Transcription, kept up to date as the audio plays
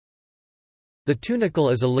The tunicle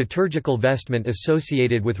is a liturgical vestment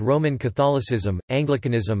associated with Roman Catholicism,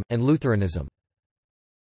 Anglicanism, and Lutheranism.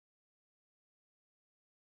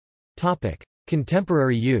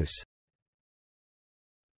 Contemporary use.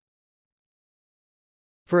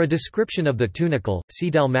 For a description of the tunicle, see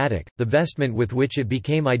dalmatic, the vestment with which it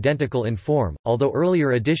became identical in form, although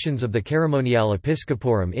earlier editions of the Ceremoniale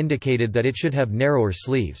Episcoporum indicated that it should have narrower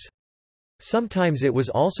sleeves. Sometimes it was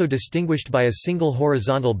also distinguished by a single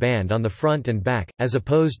horizontal band on the front and back, as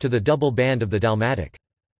opposed to the double band of the dalmatic.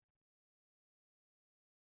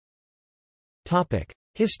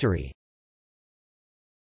 History.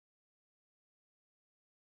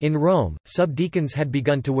 In Rome, subdeacons had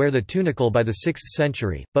begun to wear the tunicle by the 6th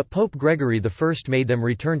century, but Pope Gregory I made them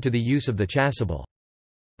return to the use of the chasuble.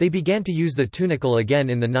 They began to use the tunicle again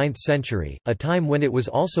in the 9th century, a time when it was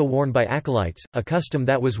also worn by acolytes, a custom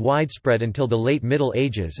that was widespread until the late Middle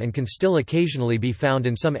Ages and can still occasionally be found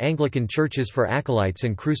in some Anglican churches for acolytes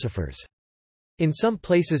and crucifers. In some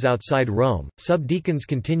places outside Rome, subdeacons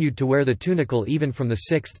continued to wear the tunicle even from the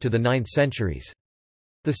 6th to the 9th centuries.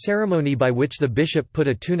 The ceremony by which the bishop put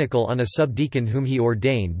a tunicle on a subdeacon whom he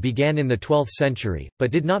ordained began in the 12th century,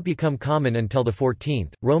 but did not become common until the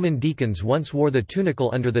 14th. Roman deacons once wore the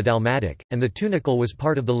tunicle under the dalmatic, and the tunicle was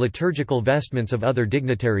part of the liturgical vestments of other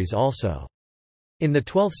dignitaries also. In the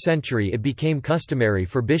 12th century it became customary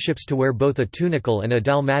for bishops to wear both a tunicle and a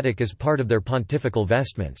dalmatic as part of their pontifical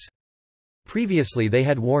vestments. Previously they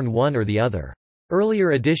had worn one or the other.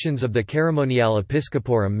 Earlier editions of the Ceremoniale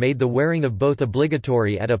Episcoporum made the wearing of both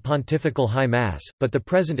obligatory at a pontifical high mass, but the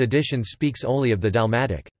present edition speaks only of the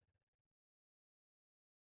dalmatic.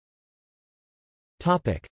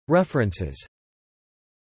 References.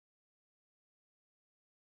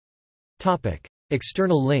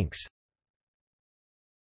 External links.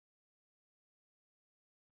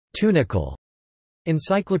 Tunicle.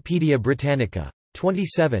 Encyclopædia Britannica.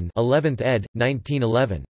 27 11th ed.,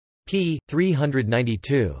 1911. p.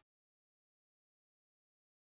 392.